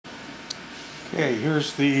Okay,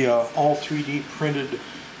 here's the all 3D printed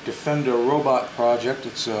Defender robot project.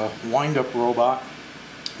 It's a wind-up robot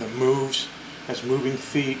that moves, has moving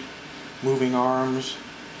feet, moving arms,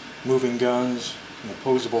 moving guns, and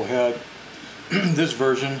opposable head. This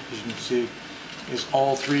version, as you can see, is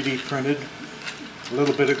all 3D printed. A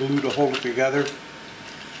little bit of glue to hold it together.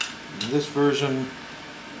 In this version,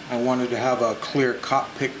 I wanted to have a clear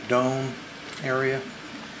cockpit dome area.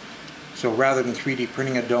 So rather than 3D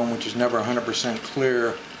printing a dome, which is never 100%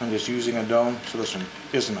 clear, I'm just using a dome. So this one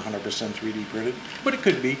isn't 100% 3D printed, but it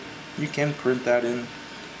could be. You can print that in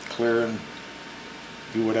clear and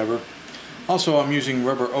do whatever. Also, I'm using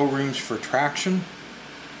rubber O-rings for traction.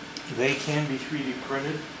 They can be 3D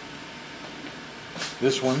printed.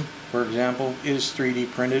 This one, for example, is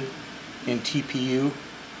 3D printed in TPU,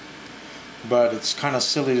 but it's kind of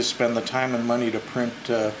silly to spend the time and money to print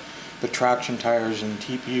the traction tires in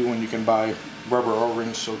TPU when you can buy rubber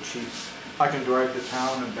O-rings so cheap. I can drive to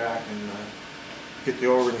town and back and get the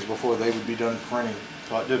O-rings before they would be done printing,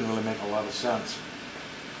 so it didn't really make a lot of sense.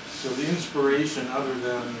 So the inspiration, other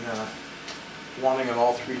than wanting an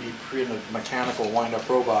all 3D printed mechanical wind-up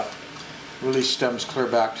robot, really stems clear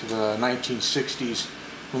back to the 1960s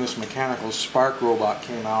when this mechanical spark robot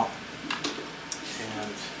came out.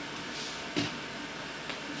 And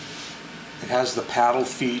it has the paddle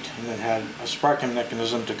feet, and it had a sparking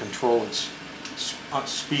mechanism to control its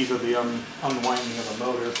speed of the unwinding of the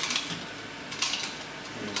motor. And,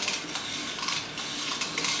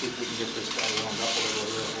 let's see if we can get this guy wound up a little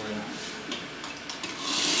bit for you.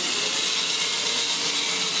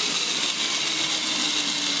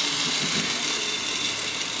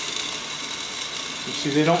 You see,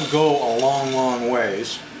 they don't go a long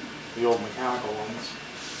ways, the old mechanical ones.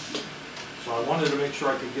 So I wanted to make sure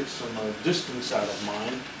I could get some distance out of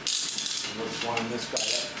mine. I'm just wanting this guy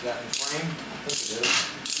that in frame. I think it is.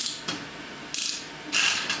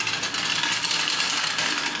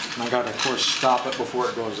 And I got to, of course, stop it before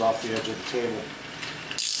it goes off the edge of the table.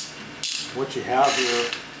 What you have here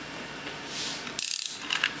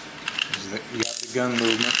is that you have the gun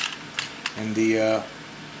movement, and the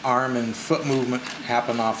arm and foot movement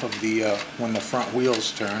happen off of the when the front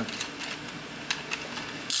wheels turn.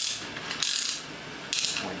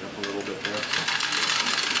 Up a little bit there.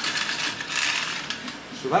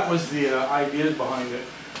 So that was the idea behind it.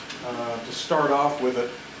 To start off with it,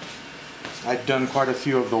 I'd done quite a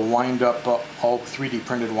few of the wind-up, all 3D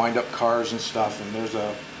printed wind-up cars and stuff, and there's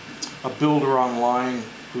a builder online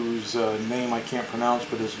whose name I can't pronounce,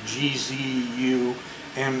 but it's gzumalt.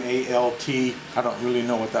 I don't really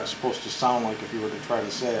know what that's supposed to sound like if you were to try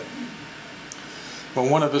to say it. But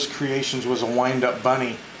one of his creations was a wind-up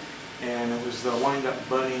bunny. And it was the wind-up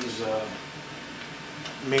bunny's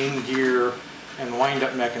main gear and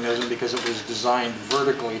wind-up mechanism, because it was designed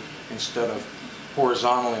vertically instead of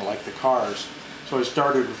horizontally like the cars. So I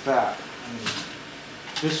started with that. And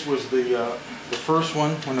this was the first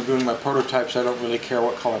one. When I'm doing my prototypes, I don't really care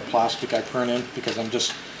what color plastic I print in, because I'm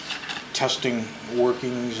just testing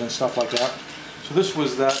workings and stuff like that. So this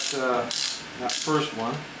was that first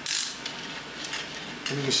one.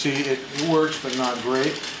 And you can see it works, but not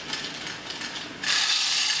great.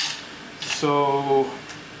 So,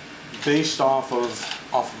 based off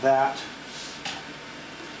of that,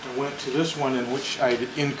 I went to this one, in which I'd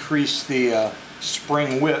increased the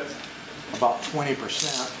spring width about 20%.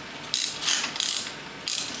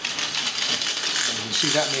 And you can see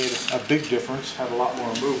that made a big difference, had a lot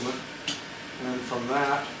more movement. And then from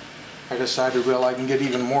that, I decided, well, I can get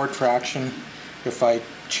even more traction if I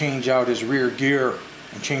change out his rear gear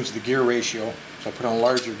and change the gear ratio. So I put on a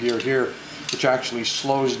larger gear here, which actually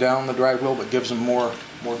slows down the drive wheel but gives them more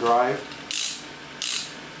drive.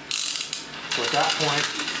 So at that point,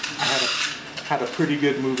 I had a pretty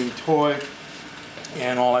good moving toy,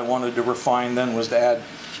 and all I wanted to refine then was to add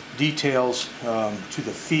details to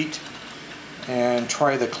the feet and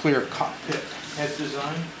try the clear cockpit head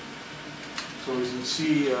design. So as you can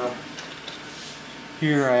see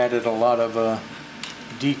here, I added a lot of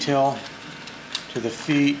detail to the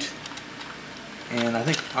feet. And I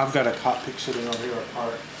think I've got a cockpit sitting over here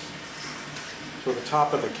apart. So the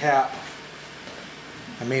top of the cap,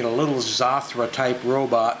 I made a little Zothra type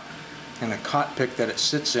robot and a cockpit that it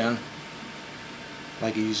sits in,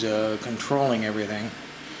 like he's controlling everything,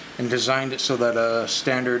 and designed it so that a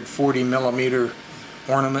standard 40mm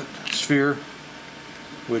ornament sphere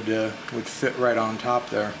would fit right on top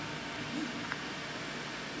there.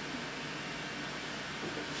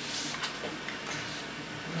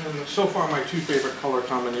 And so far, my two favorite color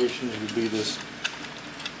combinations would be this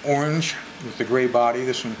orange with the gray body.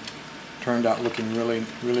 This one turned out looking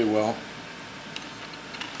really well.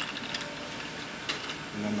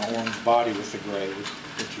 and then the orange body with the gray,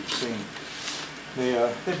 which you've seen. They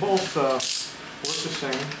both work the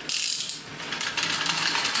same.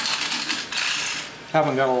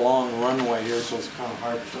 Haven't got a long runway here, so it's kind of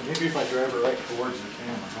hard. So maybe if I drive it right towards the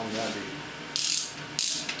camera, how would that be?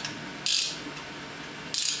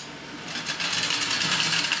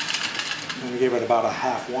 And we gave it about a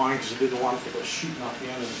half wind because I didn't want it to go shooting off the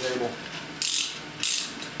end of the table.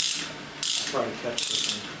 I'll try to catch this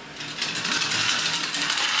one.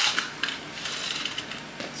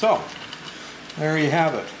 So, there you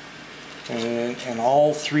have it. An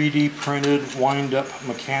all 3D printed wind-up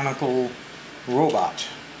mechanical robot.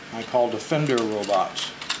 I call Defender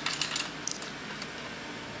robots.